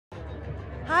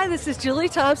Hi, this is Julie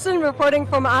Thompson reporting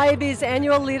from IAB's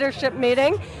annual leadership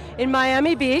meeting in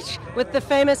Miami Beach with the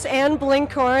famous Anne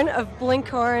Blinkhorn of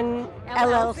Blinkhorn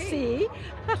LLC.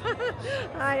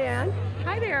 Hi, Anne.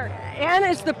 Hi there. Anne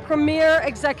is the premier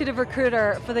executive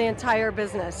recruiter for the entire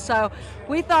business, so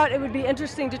we thought it would be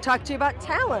interesting to talk to you about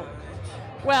talent.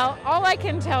 Well, all I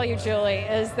can tell you, Julie,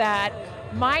 is that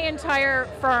my entire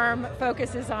firm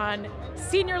focuses on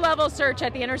senior level search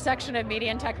at the intersection of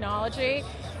media and technology.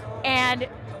 And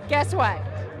guess what?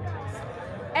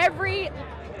 Every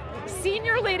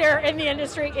senior leader in the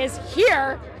industry is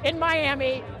here in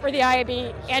Miami for the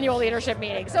IAB annual leadership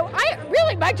meeting. So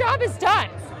my job is done.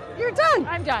 You're done.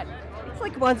 I'm done. It's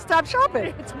like one-stop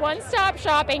shopping. It's one-stop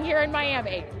shopping here in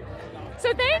Miami.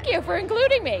 So thank you for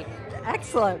including me.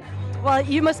 Excellent. Well,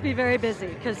 you must be very busy,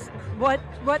 because what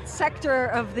sector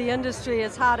of the industry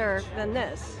is hotter than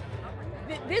this?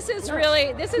 This is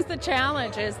the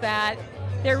challenge, is that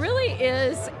there really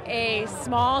is a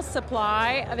small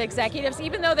supply of executives,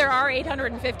 even though there are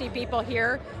 850 people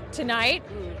here tonight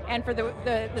and for the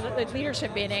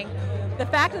leadership meeting. The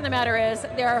fact of the matter is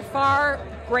there are far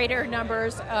greater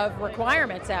numbers of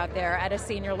requirements out there at a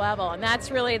senior level, and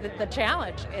that's really the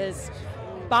challenge, is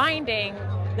finding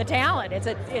the talent.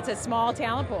 It's a small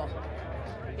talent pool.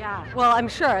 Yeah, well, I'm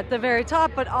sure at the very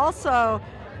top, but also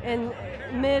in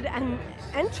mid and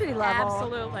entry level.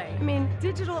 Absolutely. I mean,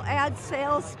 digital ad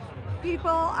sales people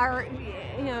are,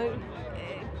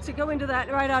 to go into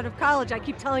that right out of college. I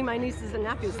keep telling my nieces and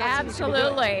nephews.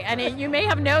 Absolutely, and you may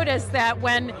have noticed that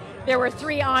when there were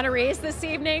 3 honorees this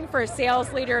evening for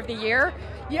Sales Leader of the Year,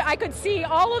 I could see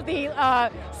all of the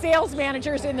sales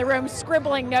managers in the room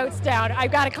scribbling notes down.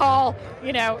 I've got to call,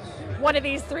 one of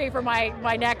these 3 for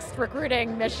my next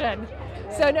recruiting mission.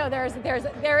 So no, there is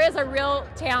a real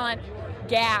talent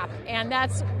gap, and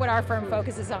that's what our firm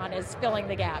focuses on, is filling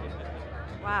the gap.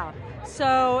 Wow.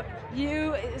 So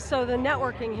the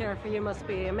networking here for you must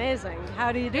be amazing.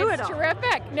 How do you do it all? It's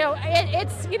terrific. No,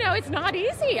 it's not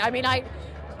easy. I mean, I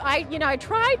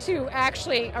try to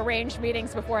actually arrange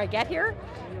meetings before I get here.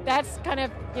 That's kind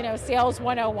of, sales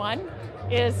 101,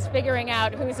 is figuring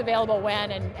out who's available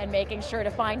when and making sure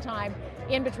to find time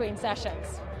in between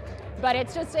sessions. But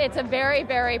it's a very,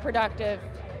 very productive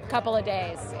couple of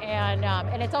days, and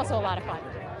it's also a lot of fun.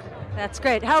 That's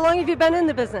great. How long have you been in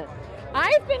the business?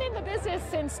 I've been in the business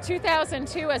since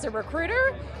 2002 as a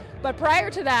recruiter, but prior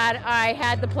to that, I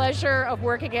had the pleasure of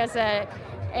working as an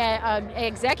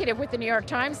executive with the New York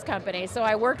Times Company. So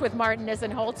I worked with Martin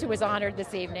Nisenholtz, who was honored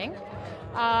this evening.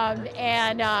 So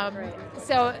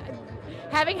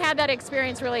having had that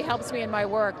experience really helps me in my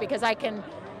work, because I can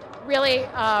really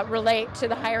relate to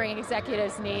the hiring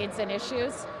executives' needs and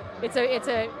issues. It's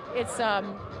a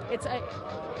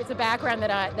background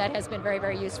that has been very,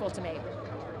 very useful to me.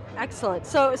 Excellent.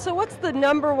 So what's the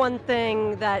number one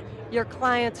thing that your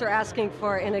clients are asking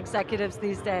for in executives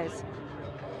these days?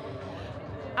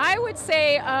 I would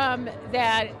say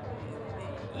that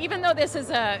even though this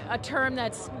is a term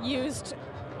that's used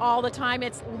all the time,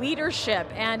 it's leadership.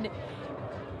 And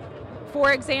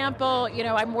for example,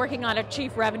 I'm working on a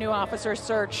chief revenue officer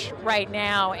search right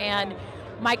now, and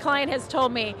my client has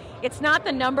told me it's not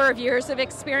the number of years of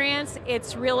experience,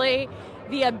 it's really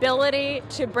the ability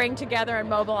to bring together and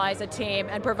mobilize a team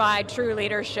and provide true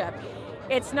leadership.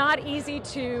 It's not easy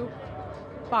to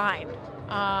find,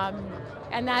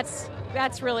 and that's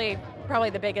really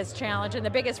probably the biggest challenge, and the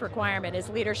biggest requirement is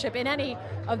leadership in any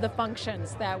of the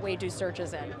functions that we do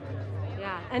searches in.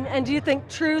 Yeah, and do you think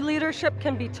true leadership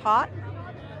can be taught?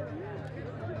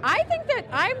 I think that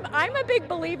I'm a big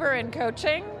believer in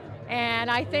coaching, and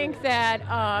I think that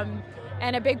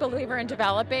and a big believer in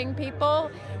developing people,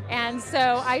 and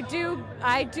so I do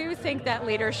think that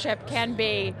leadership can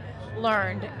be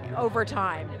learned over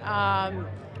time.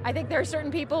 I think there are certain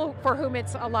people for whom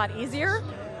it's a lot easier,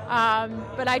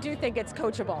 but I do think it's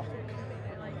coachable.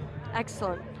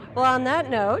 Excellent. Well, on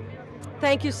that note,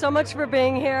 thank you so much for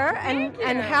being here, and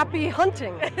happy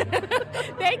hunting.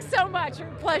 Thanks so much.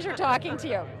 Pleasure talking to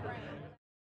you.